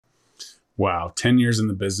Wow, 10 years in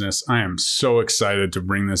the business. I am so excited to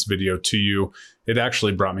bring this video to you. It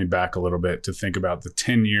actually brought me back a little bit to think about the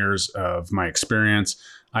 10 years of my experience.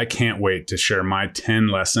 I can't wait to share my 10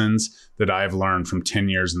 lessons that I've learned from 10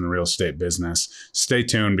 years in the real estate business. Stay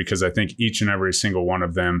tuned because I think each and every single one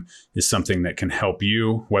of them is something that can help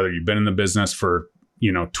you, whether you've been in the business for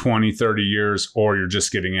 20, 30 years, or you're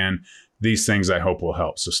just getting in. These things I hope will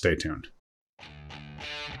help. So stay tuned.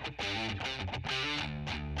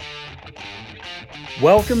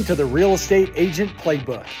 Welcome to the Real Estate Agent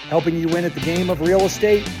Playbook, helping you win at the game of real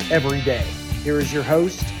estate every day. Here is your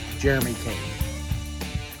host, Jeremy Kane.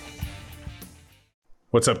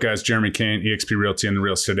 What's up, guys? Jeremy Kane, eXp Realty and the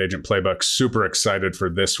Real Estate Agent Playbook. Super excited for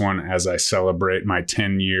this one as I celebrate my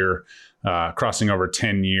 10-year, crossing over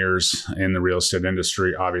 10 years in the real estate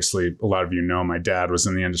industry. Obviously, a lot of you know my dad was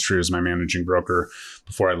in the industry as my managing broker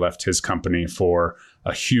before I left his company for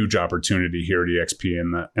a huge opportunity here at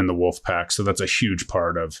eXp in the Wolf Pack. So that's a huge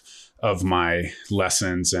part of my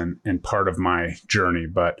lessons and part of my journey.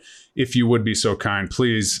 But if you would be so kind,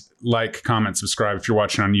 please like, comment, subscribe. If you're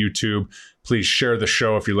watching on YouTube, please share the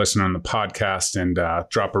show if you're listening on the podcast, and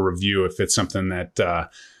drop a review if it's something that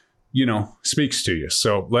speaks to you.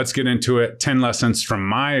 So let's get into it. 10 lessons from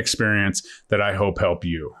my experience that I hope help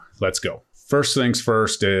you. Let's go. First things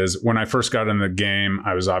first is when I first got in the game,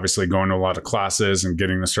 I was obviously going to a lot of classes and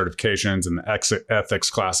getting the certifications and the ethics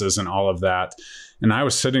classes and all of that. And I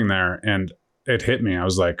was sitting there and it hit me. I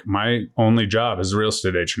was like, my only job as a real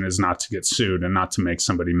estate agent is not to get sued and not to make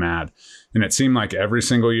somebody mad. And it seemed like every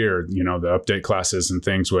single year, the update classes and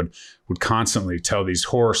things would constantly tell these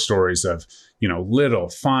horror stories of, little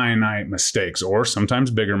finite mistakes or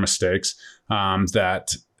sometimes bigger mistakes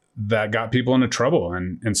that got people into trouble.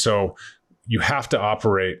 And so you have to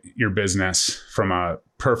operate your business from a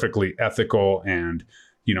perfectly ethical and,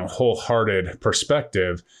 wholehearted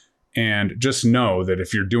perspective. And just know that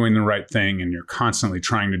if you're doing the right thing and you're constantly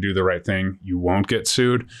trying to do the right thing, you won't get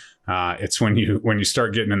sued. It's when you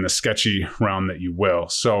start getting in the sketchy realm that you will.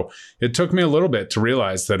 So it took me a little bit to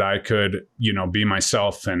realize that I could, be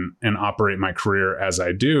myself and operate my career as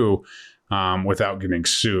I do without getting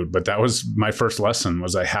sued. But that was my first lesson.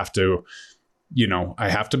 Was I have to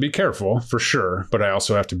be careful for sure, but I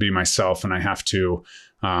also have to be myself, and I have to,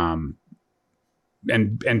 and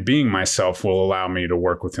being myself will allow me to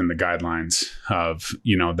work within the guidelines of,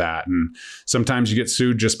 that. And sometimes you get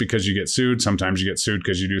sued just because you get sued. Sometimes you get sued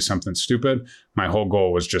because you do something stupid. My whole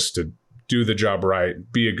goal was just to do the job right,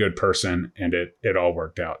 be a good person, and it all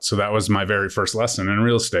worked out. So that was my very first lesson in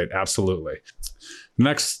real estate. Absolutely.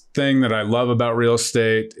 Next thing that I love about real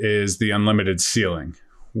estate is the unlimited ceiling.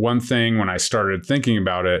 One thing when I started thinking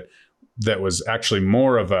about it that was actually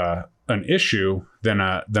more of an issue than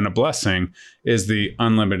a blessing is the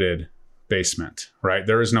unlimited basement, right?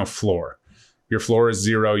 There is no floor. Your floor is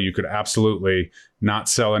zero. You could absolutely not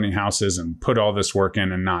sell any houses and put all this work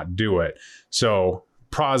in and not do it. So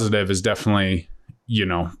positive is definitely,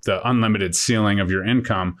 the unlimited ceiling of your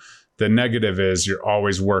income. The negative is you're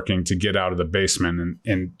always working to get out of the basement.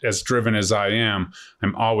 And as driven as I am,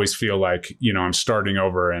 I'm always feel like, I'm starting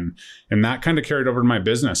over. And that kind of carried over to my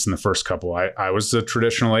business in the first couple. I was the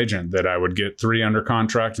traditional agent that I would get 3 under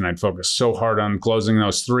contract, and I'd focus so hard on closing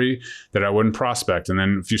those 3 that I wouldn't prospect. And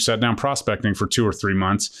then if you sat down prospecting for 2 or 3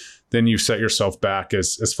 months, then you set yourself back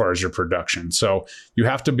as far as your production. So you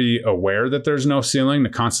have to be aware that there's no ceiling to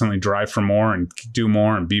constantly drive for more and do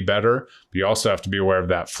more and be better. But you also have to be aware of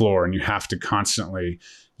that floor, and you have to constantly,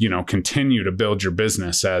 continue to build your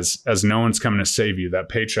business as no one's coming to save you. That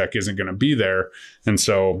paycheck isn't going to be there. And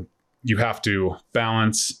so you have to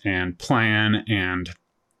balance and plan, and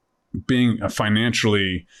being a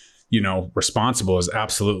financially, responsible is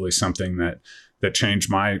absolutely something that changed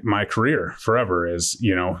my career forever. Is,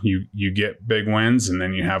 you get big wins and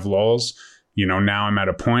then you have lulls. Now I'm at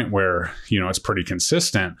a point where, it's pretty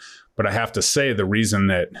consistent, but I have to say the reason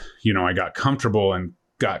that, I got comfortable and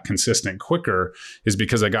got consistent quicker is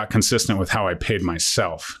because I got consistent with how I paid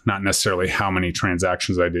myself, not necessarily how many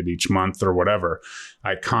transactions I did each month or whatever.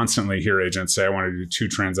 I constantly hear agents say, I want to do 2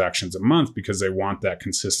 transactions a month because they want that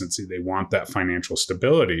consistency. They want that financial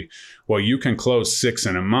stability. Well, you can close 6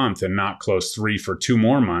 in a month and not close 3 for 2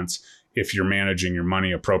 more months if you're managing your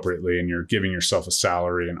money appropriately and you're giving yourself a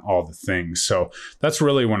salary and all the things. So that's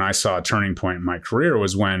really when I saw a turning point in my career,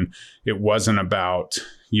 was when it wasn't about,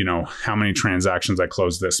 how many transactions I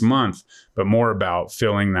closed this month, but more about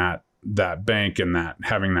filling that bank and that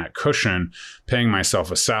having that cushion, paying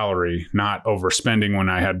myself a salary, not overspending when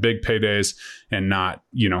I had big paydays, and not,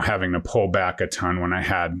 having to pull back a ton when I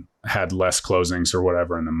had less closings or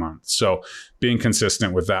whatever in the month. So being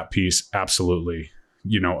consistent with that piece absolutely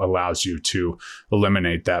allows you to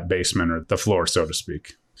eliminate that basement or the floor, so to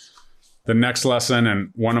speak. The next lesson,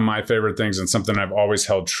 and one of my favorite things and something I've always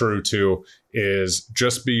held true to, is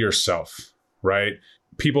just be yourself, right?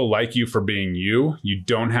 People like you for being you. You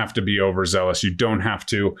don't have to be overzealous. You don't have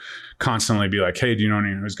to constantly be like, hey, do you know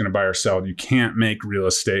anyone who's going to buy or sell? You can't make real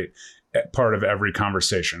estate part of every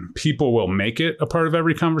conversation. People will make it a part of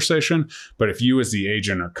every conversation, but if you as the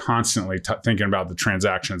agent are constantly thinking about the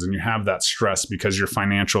transactions and you have that stress because your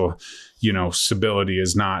financial, stability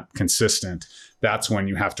is not consistent, that's when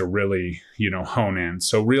you have to really, hone in.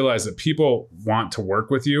 So realize that people want to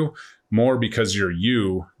work with you more because you're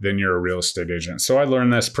you than you're a real estate agent. So I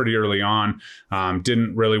learned this pretty early on.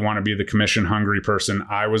 Didn't really want to be the commission hungry person.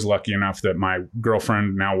 I was lucky enough that my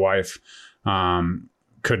girlfriend, now wife,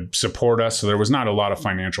 could support us. So there was not a lot of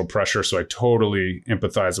financial pressure. So I totally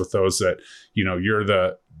empathize with those that, you're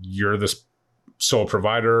the sole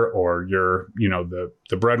provider or you're,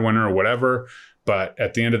 the breadwinner or whatever. But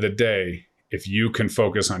at the end of the day, if you can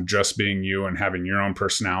focus on just being you and having your own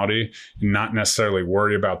personality and not necessarily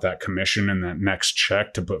worry about that commission and that next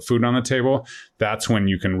check to put food on the table, that's when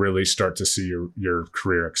you can really start to see your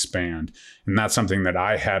career expand. And that's something that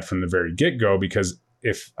I had from the very get-go, because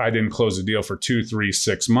if I didn't close a deal for 2, 3,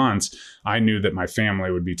 6 months, I knew that my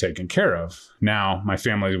family would be taken care of. Now, my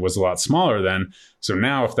family was a lot smaller then. So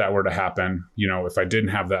now if that were to happen, if I didn't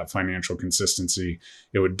have that financial consistency,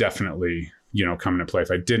 it would definitely come into play.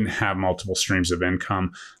 If I didn't have multiple streams of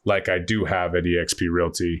income like I do have at eXp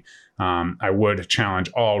Realty, I would challenge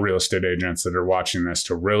all real estate agents that are watching this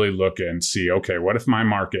to really look and see, okay, what if my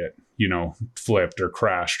market, flipped or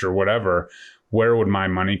crashed or whatever? Where would my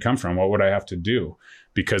money come from? What would I have to do?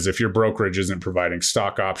 Because if your brokerage isn't providing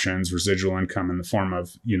stock options, residual income in the form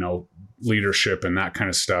of, leadership and that kind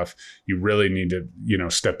of stuff, you really need to,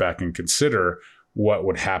 step back and consider what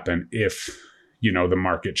would happen if the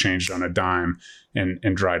market changed on a dime and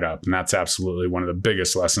dried up. And that's absolutely one of the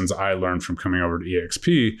biggest lessons I learned from coming over to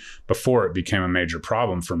eXp before it became a major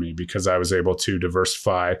problem for me, because I was able to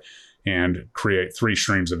diversify and create 3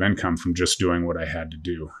 streams of income from just doing what I had to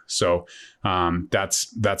do. So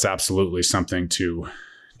that's absolutely something to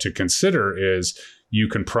consider, is you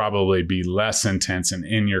can probably be less intense and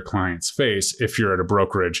in your client's face if you're at a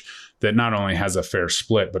brokerage that not only has a fair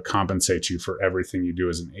split, but compensates you for everything you do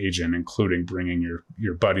as an agent, including bringing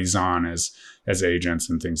your buddies on as agents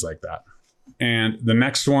and things like that. And the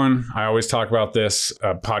next one, I always talk about this,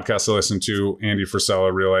 a podcast I listen to, Andy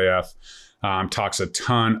Frisella, Real AF, talks a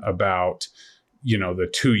ton about,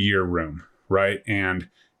 the 2-year room, right? And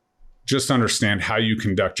just understand how you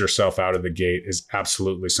conduct yourself out of the gate is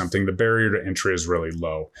absolutely something. The barrier to entry is really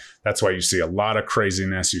low. That's why you see a lot of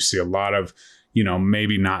craziness. You see a lot of,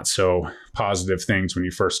 maybe not so positive things when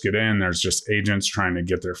you first get in. There's just agents trying to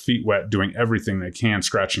get their feet wet, doing everything they can,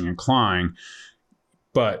 scratching and clawing.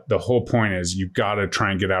 But the whole point is you've got to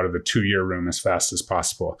try and get out of the 2-year room as fast as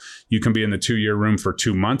possible. You can be in the 2-year room for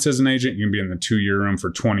 2 months as an agent. You can be in the 2-year room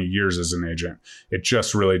for 20 years as an agent. It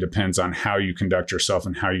just really depends on how you conduct yourself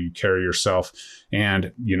and how you carry yourself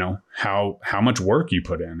and, how much work you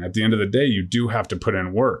put in. At the end of the day, you do have to put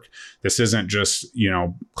in work. This isn't just,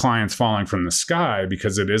 clients falling from the sky,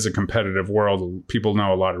 because it is a competitive world. People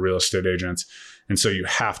know a lot of real estate agents. And so you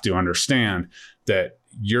have to understand that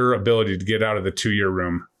your ability to get out of the 2-year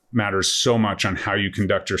room matters so much on how you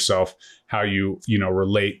conduct yourself, how you,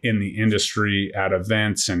 relate in the industry at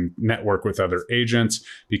events and network with other agents,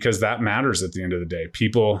 because that matters at the end of the day.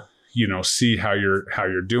 People, see how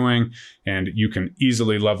you're doing, and you can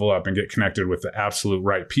easily level up and get connected with the absolute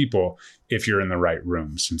right people if you're in the right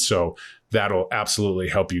rooms. And so that'll absolutely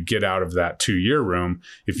help you get out of that 2-year room.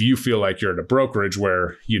 If you feel like you're at a brokerage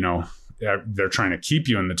where, they're trying to keep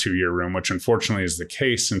you in the 2-year room, which unfortunately is the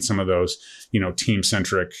case in some of those, team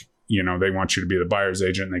centric, they want you to be the buyer's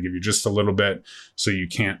agent and they give you just a little bit so you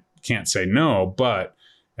can't say no. But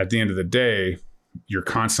at the end of the day, you're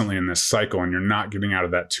constantly in this cycle and you're not getting out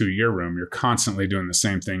of that 2-year room. You're constantly doing the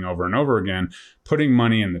same thing over and over again, putting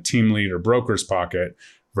money in the team lead or broker's pocket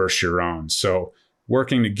versus your own. So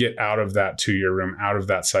working to get out of that 2-year room, out of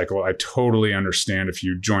that cycle, I totally understand if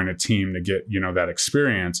you join a team to get, that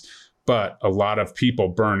experience. But a lot of people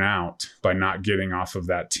burn out by not getting off of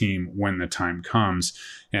that team when the time comes.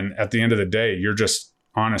 And at the end of the day, you're just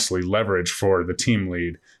honestly leverage for the team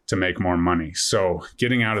lead to make more money. So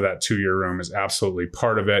getting out of that 2-year room is absolutely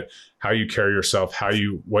part of it. How you carry yourself,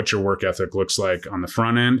 what your work ethic looks like on the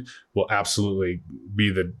front end will absolutely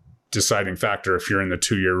be the deciding factor if you're in the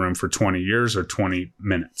 2-year room for 20 years or 20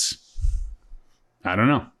 minutes. I don't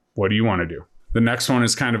know. What do you want to do? The next one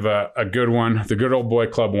is kind of a good one. The good old boy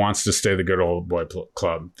club wants to stay the good old boy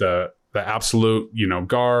club. The the absolute,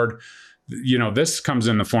 guard. This comes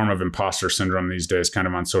in the form of imposter syndrome these days, kind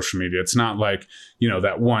of on social media. It's not like,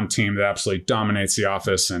 that one team that absolutely dominates the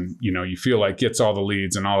office and, you feel like gets all the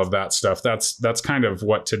leads and all of that stuff. That's kind of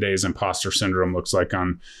what today's imposter syndrome looks like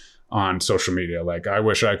on social media. Like, I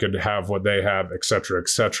wish I could have what they have, et cetera, et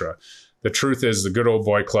cetera. The truth is the Good Old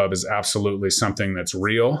Boy Club is absolutely something that's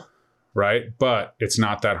real, right? But it's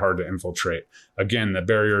not that hard to infiltrate. Again, the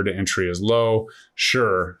barrier to entry is low.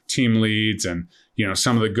 Sure, team leads and,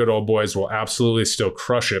 some of the good old boys will absolutely still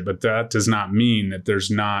crush it, but that does not mean that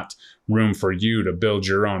there's not room for you to build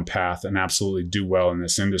your own path and absolutely do well in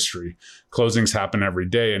this industry. Closings happen every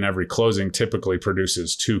day, and every closing typically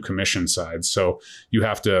produces 2 commission sides. So you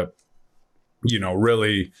have to,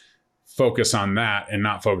 really focus on that and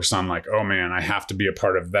not focus on like, oh man, I have to be a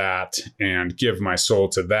part of that and give my soul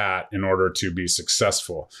to that in order to be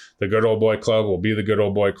successful. The Good Old Boy Club will be the Good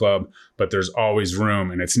Old Boy Club, but there's always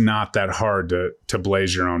room, and it's not that hard to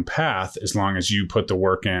blaze your own path as long as you put the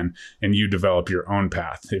work in and you develop your own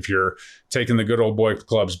path. If you're taking the Good Old Boy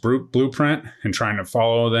Club's blueprint and trying to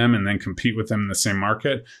follow them and then compete with them in the same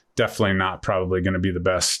market, definitely not probably going to be the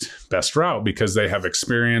best route, because they have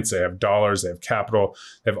experience, they have dollars, they have capital,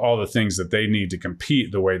 they have all the things that they need to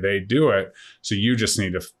compete the way they do it. So you just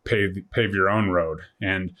need to pave your own road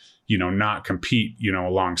and, not compete,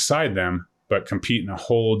 alongside them, but compete in a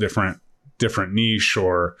whole different niche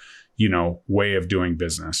or, way of doing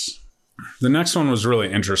business. The next one was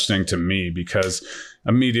really interesting to me because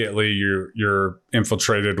immediately you're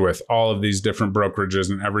infiltrated with all of these different brokerages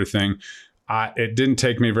and everything. It didn't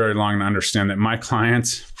take me very long to understand that my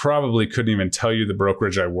clients probably couldn't even tell you the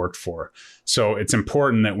brokerage I worked for. So it's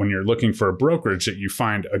important that when you're looking for a brokerage that you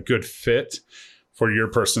find a good fit for your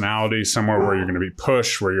personality, somewhere where you're going to be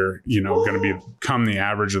pushed, where you're, going to become the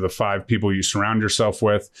average of the 5 people you surround yourself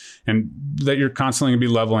with, and that you're constantly going to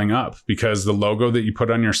be leveling up, because the logo that you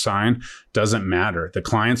put on your sign doesn't matter. The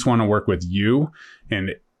clients want to work with you,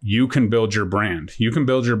 and you can build your brand. You can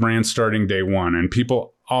build your brand starting day one. And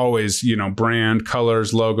people always, brand,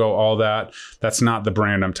 colors, logo, all that. That's not the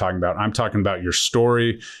brand I'm talking about. I'm talking about your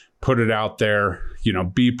story. Put it out there,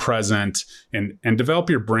 be present and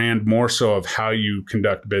develop your brand more so of how you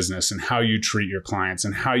conduct business and how you treat your clients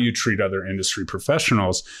and how you treat other industry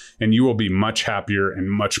professionals. And you will be much happier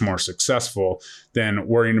and much more successful than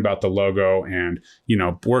worrying about the logo and,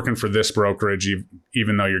 working for this brokerage,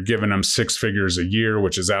 even though you're giving them 6 figures a year,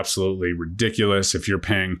 which is absolutely ridiculous. If you're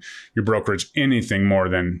paying your brokerage anything more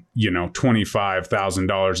than,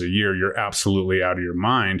 $25,000 a year, you're absolutely out of your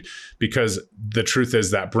mind, because the truth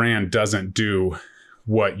is that brand doesn't do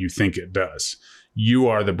what you think it does. You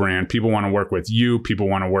are the brand. People want to work with you. People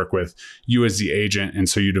want to work with you as the agent. And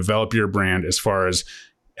so you develop your brand as far as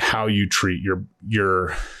how you treat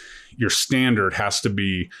your standard has to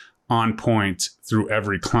be on point through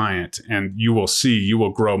every client. And you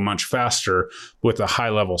will grow much faster with a high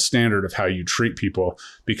level standard of how you treat people,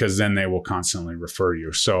 because then they will constantly refer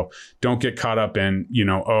you. So don't get caught up in,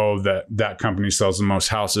 that company sells the most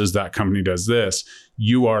houses, that company does this.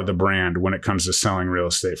 You are the brand when it comes to selling real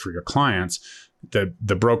estate for your clients.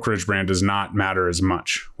 The brokerage brand does not matter as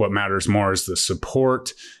much. What matters more is the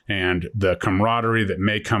support and the camaraderie that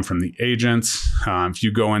may come from the agents. If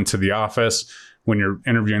you go into the office when you're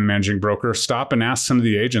interviewing the managing broker, stop and ask some of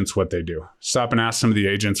the agents what they do. Stop and ask some of the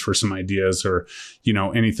agents for some ideas or,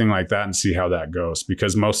 anything like that, and see how that goes.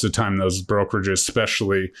 Because most of the time, those brokerages,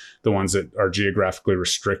 especially the ones that are geographically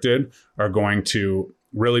restricted, are going to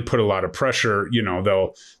really put a lot of pressure.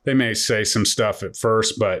 They may say some stuff at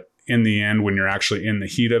first, but in the end, when you're actually in the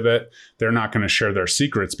heat of it, they're not going to share their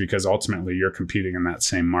secrets, because ultimately you're competing in that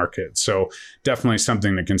same market. So definitely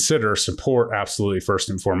something to consider. Support, absolutely, first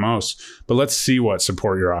and foremost. But let's see what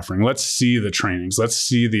support you're offering. Let's see the trainings. Let's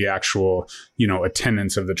see the actual,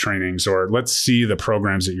 attendance of the trainings, or let's see the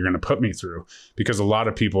programs that you're going to put me through, because a lot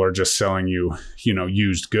of people are just selling you,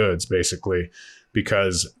 used goods, basically,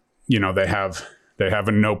 because, they have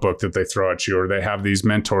a notebook that they throw at you, or they have these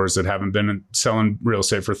mentors that haven't been selling real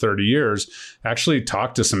estate for 30 years. Actually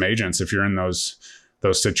talk to some agents if you're in those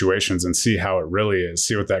situations and see how it really is.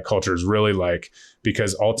 See what that culture is really like,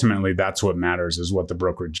 because ultimately that's what matters, is what the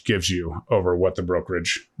brokerage gives you over what the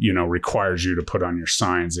brokerage, requires you to put on your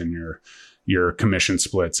signs and your commission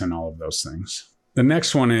splits and all of those things. The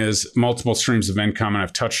next one is multiple streams of income. And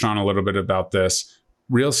I've touched on a little bit about this.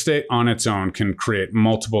 Real estate on its own can create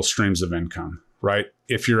multiple streams of income, right?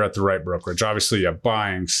 If you're at the right brokerage. Obviously, you have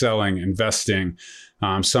buying, selling, investing.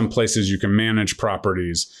 Some places you can manage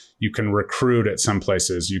properties. You can recruit at some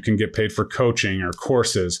places. You can get paid for coaching or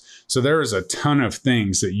courses. So there is a ton of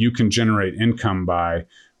things that you can generate income by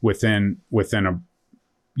within a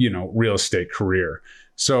real estate career.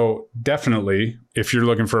 So definitely, if you're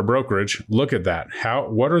looking for a brokerage, look at that.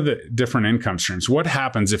 What are the different income streams? What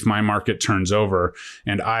happens if my market turns over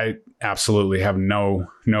and I absolutely have no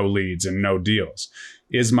leads and no deals?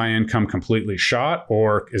 Is my income completely shot,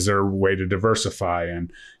 or is there a way to diversify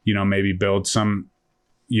and, maybe build some,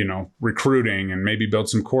 recruiting, and maybe build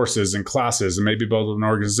some courses and classes, and maybe build an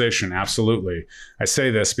organization? Absolutely. I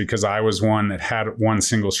say this because I was one that had one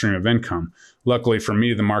single stream of income. Luckily for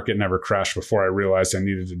me, the market never crashed before I realized I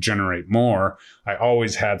needed to generate more. I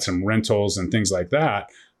always had some rentals and things like that.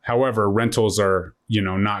 However, rentals are,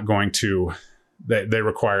 not going to, they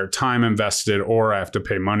require time invested, or I have to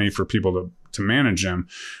pay money for people to manage them.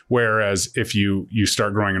 Whereas if you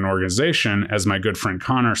start growing an organization, as my good friend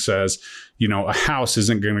Connor says, a house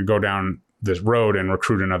isn't going to go down this road and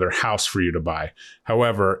recruit another house for you to buy.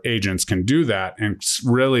 However, agents can do that and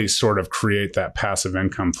really sort of create that passive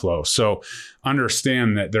income flow. So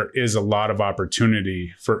understand that there is a lot of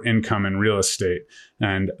opportunity for income in real estate.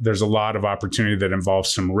 And there's a lot of opportunity that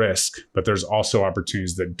involves some risk, but there's also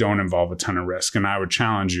opportunities that don't involve a ton of risk. And I would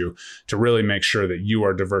challenge you to really make sure that you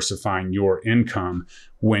are diversifying your income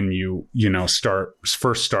when you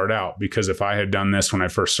first start out. Because if I had done this when I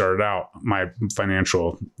first started out, my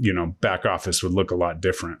financial, back office would look a lot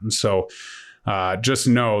different. And so just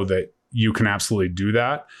know that you can absolutely do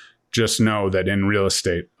that. Just know that in real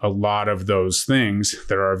estate, a lot of those things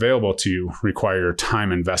that are available to you require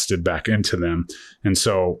time invested back into them. And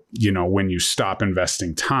so, when you stop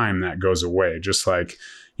investing time, that goes away. Just like,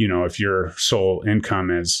 if your sole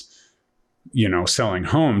income is, selling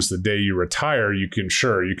homes, the day you retire, you can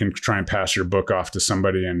try and pass your book off to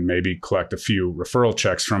somebody and maybe collect a few referral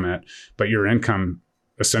checks from it, but your income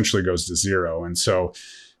essentially goes to zero. And so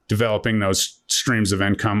developing those streams of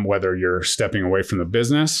income, whether you're stepping away from the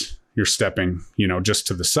business, you're stepping, just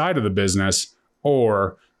to the side of the business,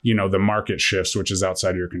 or, the market shifts, which is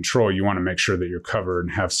outside of your control, you want to make sure that you're covered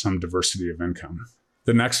and have some diversity of income.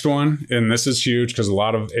 The next one, and this is huge because a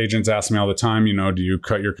lot of agents ask me all the time, do you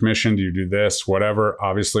cut your commission? Do you do this? Whatever.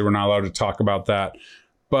 Obviously, we're not allowed to talk about that.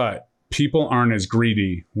 But people aren't as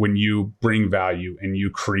greedy when you bring value and you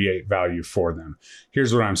create value for them.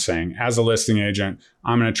 Here's what I'm saying. As a listing agent,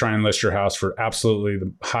 I'm going to try and list your house for absolutely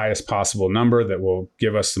the highest possible number that will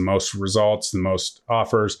give us the most results, the most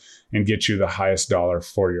offers, and get you the highest dollar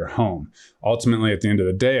for your home. Ultimately, at the end of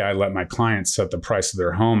the day, I let my clients set the price of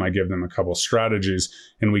their home. I give them a couple strategies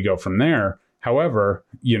and we go from there. However,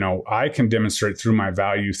 I can demonstrate through my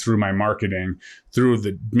value, through my marketing,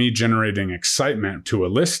 through me generating excitement to a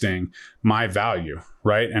listing, my value,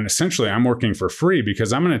 right? And essentially I'm working for free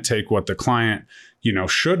because I'm going to take what the client,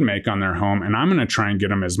 should make on their home, and I'm going to try and get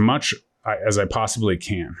them as much as I possibly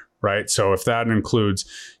can, right? So if that includes,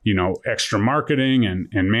 extra marketing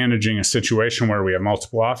and managing a situation where we have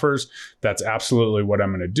multiple offers, that's absolutely what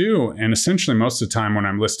I'm going to do. And essentially most of the time when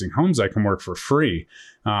I'm listing homes, I can work for free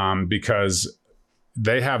because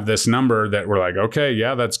they have this number that we're like, okay,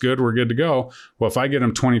 yeah, that's good. We're good to go. Well, if I get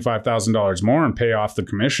them $25,000 more and pay off the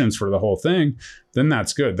commissions for the whole thing, then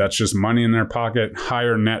that's good. That's just money in their pocket,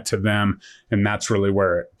 higher net to them. And that's really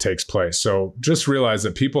where it takes place. So just realize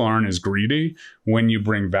that people aren't as greedy when you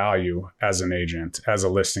bring value as an agent, as a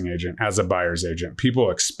listing agent, as a buyer's agent. People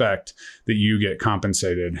expect that you get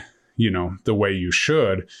compensated, the way you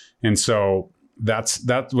should. And so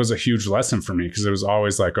that was a huge lesson for me because it was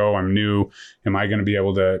always like, oh, I'm new. Am I going to be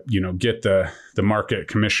able to, get the market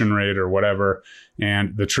commission rate or whatever?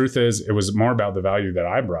 And the truth is, it was more about the value that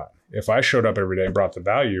I brought. If I showed up every day and brought the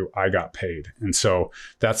value, I got paid. And so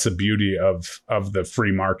that's the beauty of the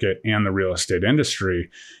free market and the real estate industry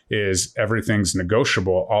is everything's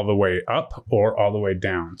negotiable all the way up or all the way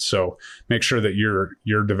down. So make sure that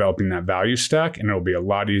you're developing that value stack, and it'll be a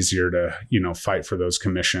lot easier to, fight for those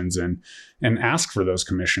commissions and ask for those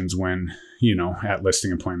commissions when, at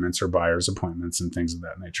listing appointments or buyer's appointments and things of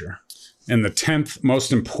that nature. And the 10th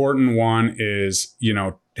most important one is,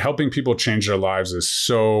 helping people change their lives is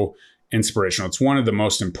so inspirational. It's one of the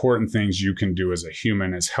most important things you can do as a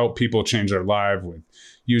human is help people change their life with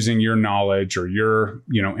using your knowledge or your,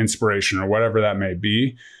 inspiration or whatever that may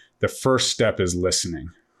be. The first step is listening,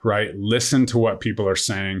 right? Listen to what people are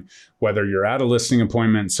saying, whether you're at a listing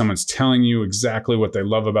appointment, someone's telling you exactly what they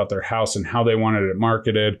love about their house and how they wanted it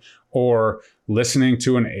marketed, or listening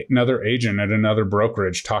to another agent at another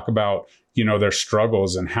brokerage talk about, their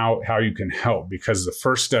struggles and how you can help, because the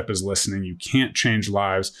first step is listening. You can't change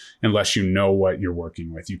lives unless you know what you're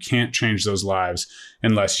working with. You can't change those lives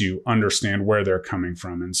unless you understand where they're coming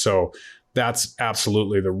from. And so that's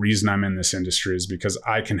absolutely the reason I'm in this industry, is because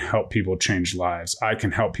I can help people change lives. I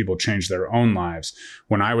can help people change their own lives.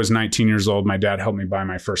 When I was 19 years old, my dad helped me buy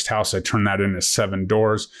my first house. I turned that into 7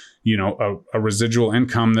 doors, a residual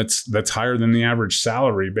income that's higher than the average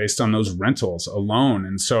salary based on those rentals alone.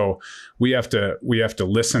 And so we have to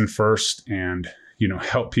listen first and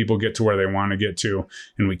help people get to where they want to get to.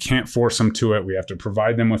 And we can't force them to it. We have to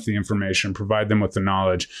provide them with the information, provide them with the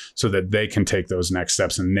knowledge so that they can take those next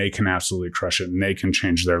steps and they can absolutely crush it and they can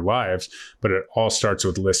change their lives. But it all starts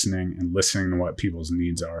with listening and listening to what people's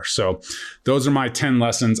needs are. So those are my 10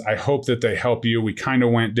 lessons. I hope that they help you. We kind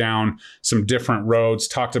of went down some different roads,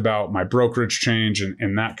 talked about my brokerage change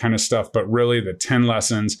and that kind of stuff. But really the 10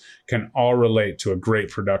 lessons can all relate to a great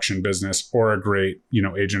production business or a great,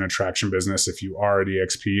 agent attraction business if you are at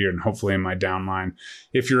EXP, and hopefully in my downline.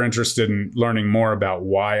 If you're interested in learning more about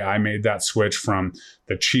why I made that switch from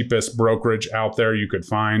the cheapest brokerage out there you could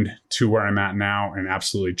find to where I'm at now and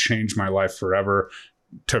absolutely changed my life forever,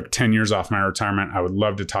 took 10 years off my retirement, I would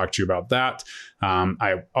love to talk to you about that.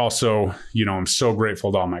 I also, I'm so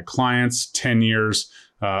grateful to all my clients, 10 years,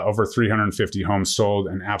 over 350 homes sold,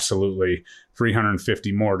 and absolutely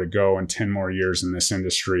 350 more to go and 10 more years in this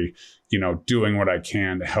industry, doing what I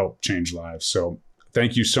can to help change lives. So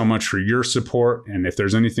thank you so much for your support. And if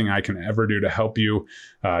there's anything I can ever do to help you,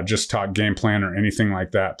 just talk game plan or anything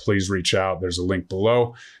like that, please reach out. There's a link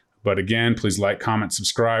below. But again, please like, comment,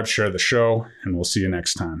 subscribe, share the show, and we'll see you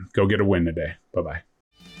next time. Go get a win today. Bye-bye.